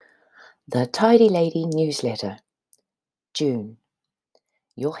The Tidy Lady Newsletter, June.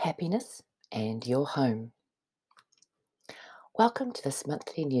 Your happiness and your home. Welcome to this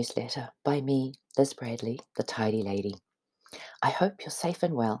monthly newsletter by me, Liz Bradley, the Tidy Lady. I hope you're safe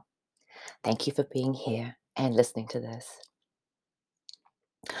and well. Thank you for being here and listening to this.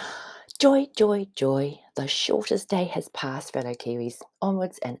 Joy, joy, joy. The shortest day has passed, fellow Kiwis.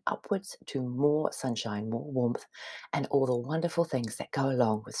 Onwards and upwards to more sunshine, more warmth, and all the wonderful things that go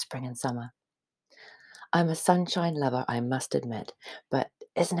along with spring and summer. I'm a sunshine lover, I must admit, but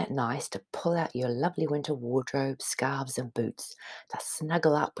isn't it nice to pull out your lovely winter wardrobe, scarves and boots, to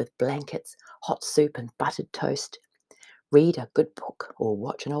snuggle up with blankets, hot soup and buttered toast, read a good book or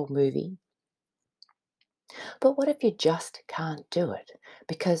watch an old movie? But what if you just can't do it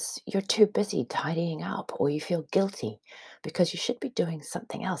because you're too busy tidying up, or you feel guilty because you should be doing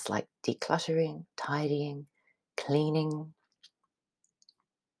something else like decluttering, tidying, cleaning?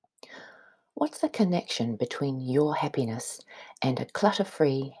 What's the connection between your happiness and a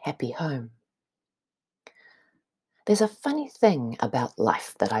clutter-free, happy home? There's a funny thing about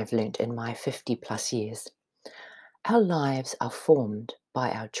life that I've learnt in my 50 plus years. Our lives are formed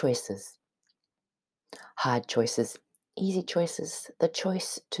by our choices. Hard choices, easy choices, the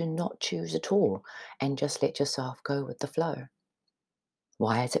choice to not choose at all and just let yourself go with the flow.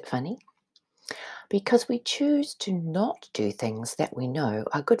 Why is it funny? Because we choose to not do things that we know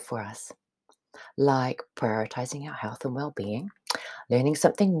are good for us, like prioritizing our health and well-being, learning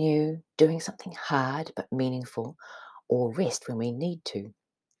something new, doing something hard but meaningful, or rest when we need to.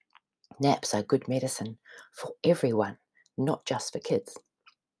 Naps are good medicine for everyone, not just for kids.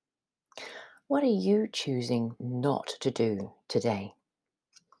 What are you choosing not to do today?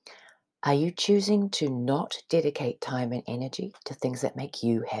 Are you choosing to not dedicate time and energy to things that make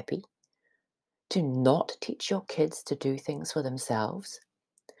you happy? To not teach your kids to do things for themselves?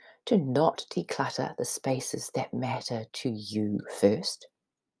 To not declutter the spaces that matter to you first?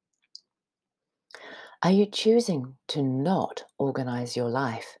 Are you choosing to not organize your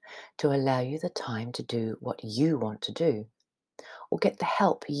life to allow you the time to do what you want to do, or get the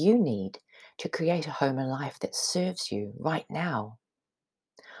help you need to create a home and life that serves you right now?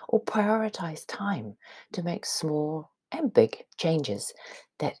 Or prioritize time to make small and big changes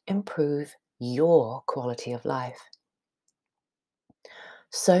that improve your quality of life?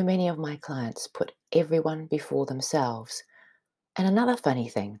 So many of my clients put everyone before themselves. And another funny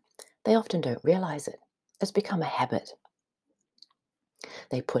thing, they often don't realize it. It's become a habit.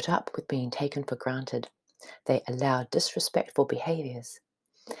 They put up with being taken for granted. They allow disrespectful behaviors.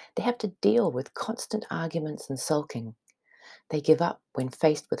 They have to deal with constant arguments and sulking. They give up when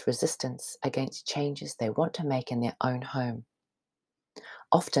faced with resistance against changes they want to make in their own home.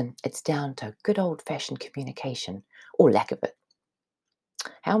 Often it's down to good old-fashioned communication, or lack of it.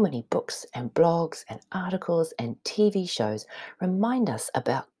 How many books and blogs and articles and TV shows remind us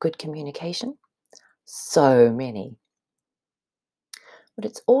about good communication? So many. But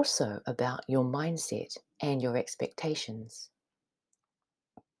it's also about your mindset and your expectations.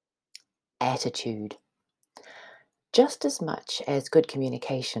 Attitude. Just as much as good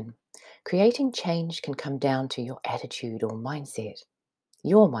communication, creating change can come down to your attitude or mindset.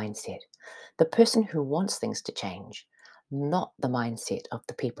 Your mindset, the person who wants things to change, not the mindset of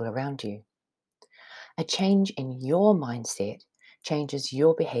the people around you. A change in your mindset changes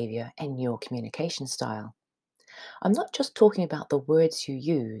your behavior and your communication style. I'm not just talking about the words you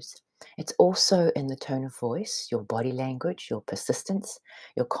use. It's also in the tone of voice, your body language, your persistence,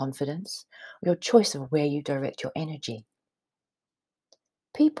 your confidence, your choice of where you direct your energy.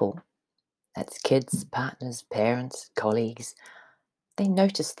 People, that's kids, partners, parents, colleagues, they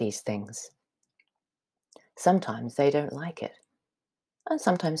notice these things. Sometimes they don't like it, and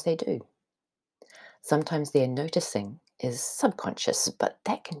sometimes they do. Sometimes their noticing is subconscious, but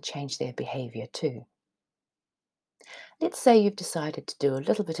that can change their behavior too. Let's say you've decided to do a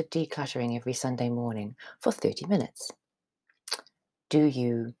little bit of decluttering every Sunday morning for 30 minutes. Do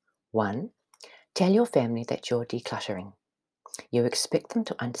you, 1, tell your family that you're decluttering? You expect them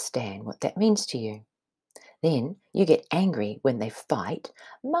to understand what that means to you. Then you get angry when they fight.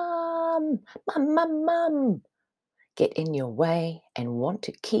 Mum, mum, mum, mum. Get in your way and want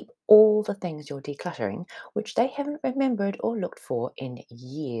to keep all the things you're decluttering, which they haven't remembered or looked for in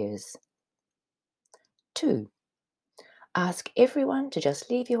years. 2, ask everyone to just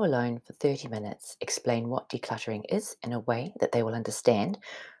leave you alone for 30 minutes. Explain what decluttering is in a way that they will understand.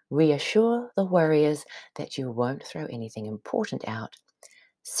 Reassure the worriers that you won't throw anything important out.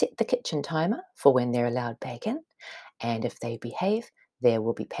 Set the kitchen timer for when they're allowed back in, and if they behave, there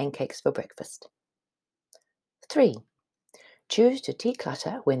will be pancakes for breakfast. 3, Choose to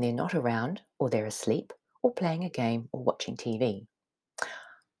declutter when they're not around or they're asleep or playing a game or watching TV,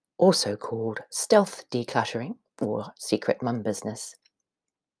 also called stealth decluttering or secret mum business.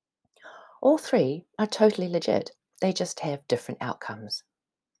 All three are totally legit, they just have different outcomes.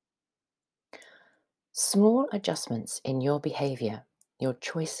 Small adjustments in your behavior, your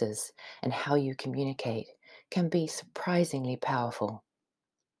choices, and how you communicate can be surprisingly powerful.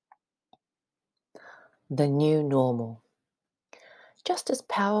 The new normal. Just as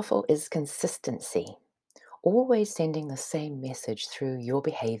powerful is consistency, always sending the same message through your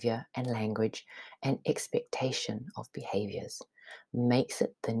behavior and language and expectation of behaviors makes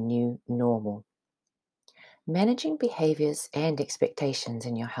it the new normal. Managing behaviors and expectations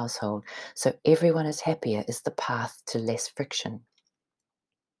in your household so everyone is happier is the path to less friction.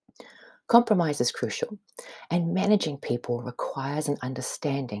 Compromise is crucial, and managing people requires an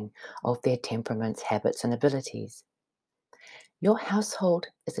understanding of their temperaments, habits, and abilities. Your household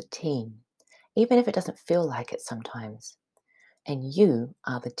is a team, even if it doesn't feel like it sometimes, and you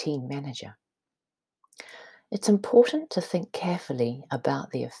are the team manager. It's important to think carefully about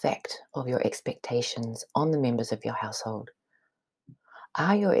the effect of your expectations on the members of your household.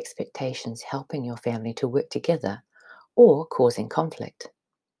 Are your expectations helping your family to work together or causing conflict?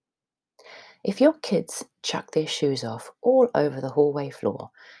 If your kids chuck their shoes off all over the hallway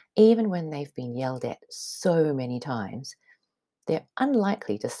floor, even when they've been yelled at so many times, they're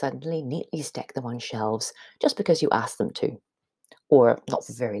unlikely to suddenly neatly stack them on shelves just because you asked them to, or not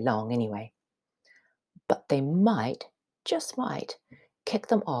for very long anyway. But they might, just might, kick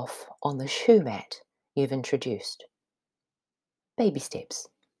them off on the shoe mat you've introduced. Baby steps.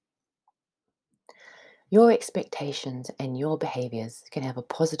 Your expectations and your behaviors can have a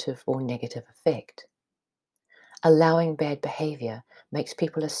positive or negative effect. Allowing bad behavior makes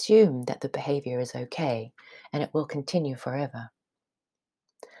people assume that the behavior is okay and it will continue forever.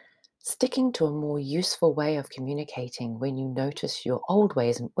 Sticking to a more useful way of communicating when you notice your old way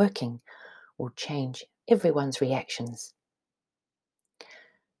isn't working will change everyone's reactions.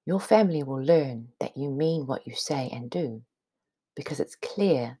 Your family will learn that you mean what you say and do because it's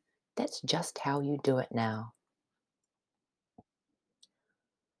clear that's just how you do it now.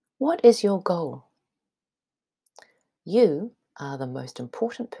 What is your goal? You are the most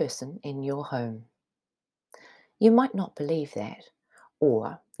important person in your home. You might not believe that,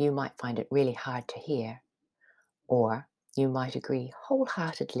 or you might find it really hard to hear, or you might agree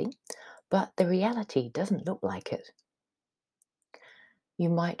wholeheartedly, but the reality doesn't look like it. You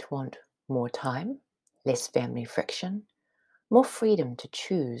might want more time, less family friction, more freedom to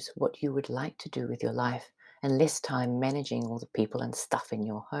choose what you would like to do with your life, and less time managing all the people and stuff in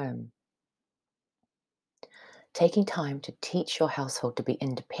your home. Taking time to teach your household to be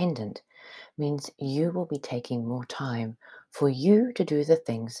independent means you will be taking more time for you to do the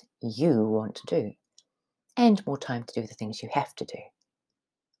things you want to do, and more time to do the things you have to do.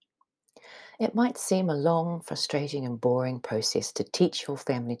 It might seem a long, frustrating, and boring process to teach your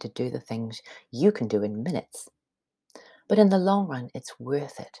family to do the things you can do in minutes, but in the long run, it's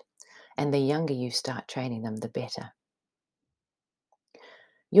worth it, and the younger you start training them, the better.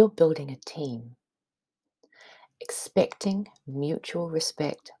 You're building a team. Expecting mutual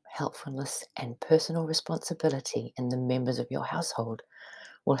respect, helpfulness, and personal responsibility in the members of your household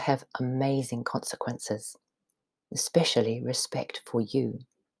will have amazing consequences, especially respect for you.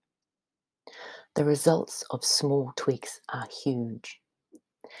 The results of small tweaks are huge.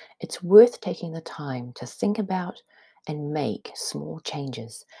 It's worth taking the time to think about and make small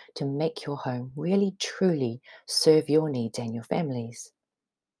changes to make your home really truly serve your needs and your family's.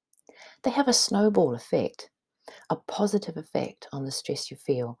 They have a snowball effect, a positive effect on the stress you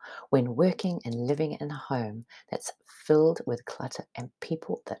feel when working and living in a home that's filled with clutter and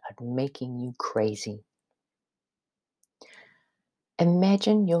people that are making you crazy.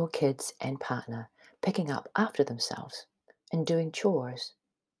 Imagine your kids and partner picking up after themselves and doing chores.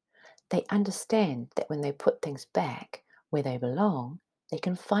 They understand that when they put things back where they belong, they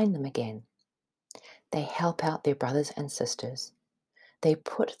can find them again. They help out their brothers and sisters. They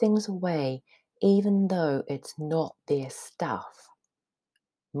put things away even though it's not their stuff.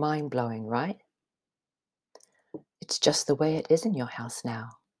 Mind blowing, right? It's just the way it is in your house now.